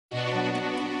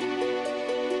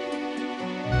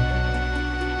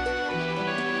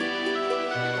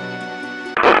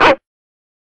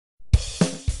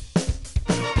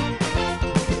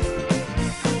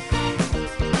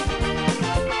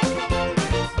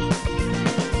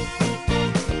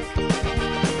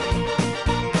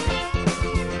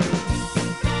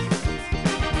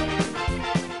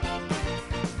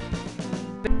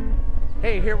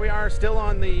here we are still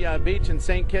on the beach in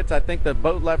St. Kitts. I think the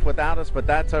boat left without us, but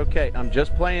that's okay. I'm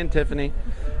just playing, Tiffany.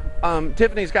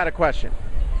 Tiffany's got a question.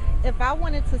 If I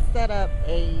wanted to set up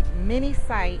a mini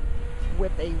site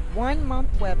with a 1-month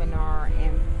webinar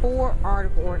and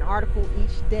an article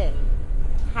each day,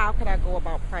 how could I go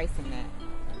about pricing that?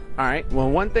 All right, well,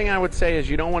 one thing I would say is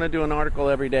you don't want to do an article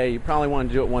every day. You probably want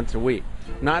to do it once a week.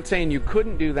 I'm not saying you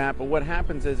couldn't do that, but what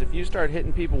happens is if you start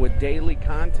hitting people with daily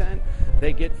content,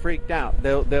 they get freaked out.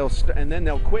 And then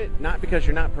they'll quit, not because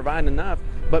you're not providing enough,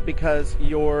 but because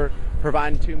you're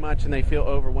providing too much and they feel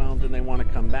overwhelmed and they want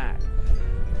to come back.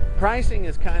 Pricing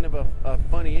is kind of a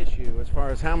funny issue as far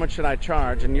as how much should I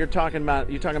charge, and you're talking about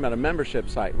a membership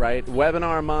site, right?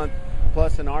 Webinar a month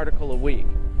plus an article a week.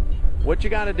 What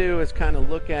you got to do is kind of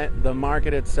look at the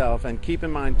market itself and keep in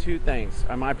mind two things.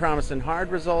 Am I promising hard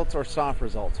results or soft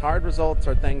results? Hard results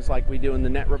are things like we do in the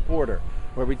Net Reporter,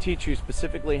 where we teach you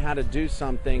specifically how to do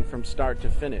something from start to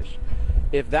finish.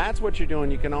 If that's what you're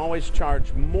doing, you can always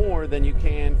charge more than you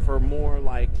can for more,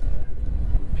 like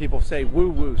people say,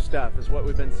 woo-woo stuff is what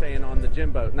we've been saying on the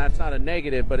gym boat. And that's not a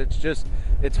negative, but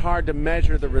it's hard to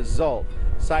measure the result.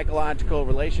 Psychological,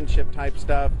 relationship type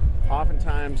stuff,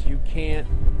 oftentimes you can't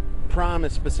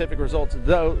promise specific results,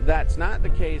 though that's not the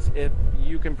case if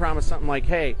you can promise something like,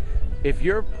 hey, if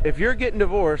you're getting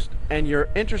divorced and you're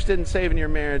interested in saving your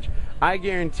marriage, I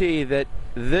guarantee that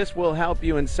this will help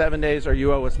you in 7 days or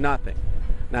you owe us nothing.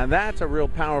 Now that's a real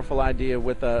powerful idea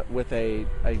with a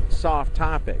soft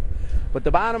topic. But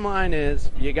the bottom line is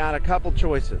you got a couple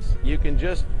choices. You can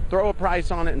just throw a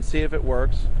price on it and see if it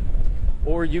works,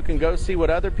 or you can go see what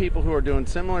other people who are doing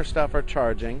similar stuff are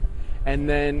charging and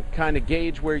then kind of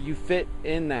gauge where you fit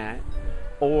in that,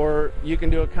 or you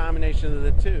can do a combination of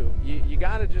the two. You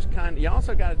gotta just you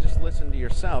also gotta just listen to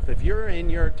yourself. If you're in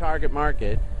your target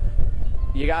market,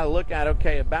 you gotta look at,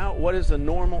 okay, about what is a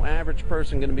normal average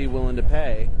person gonna be willing to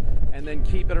pay, and then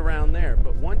keep it around there.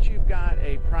 But once you've got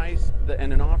a price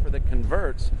and an offer that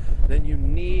converts, then you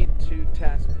need to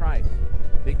test price,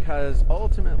 because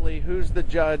ultimately, who's the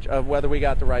judge of whether we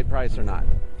got the right price or not?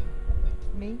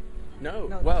 Me?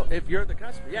 No. Well, if you're the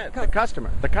customer, yeah, the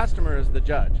customer. The customer is the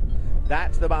judge.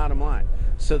 That's the bottom line.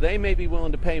 So they may be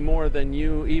willing to pay more than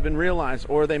you even realize,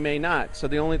 or they may not. So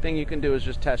the only thing you can do is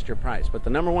just test your price. But the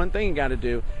number one thing you got to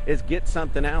do is get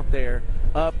something out there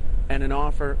up and an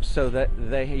offer so that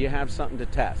you have something to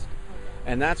test.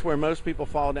 And that's where most people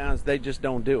fall down, is they just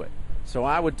don't do it. So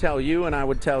I would tell you, and I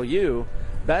would tell you,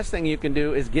 best thing you can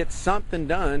do is get something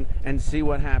done and see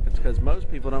what happens, because most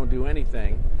people don't do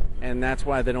anything, and that's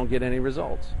why they don't get any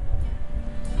results.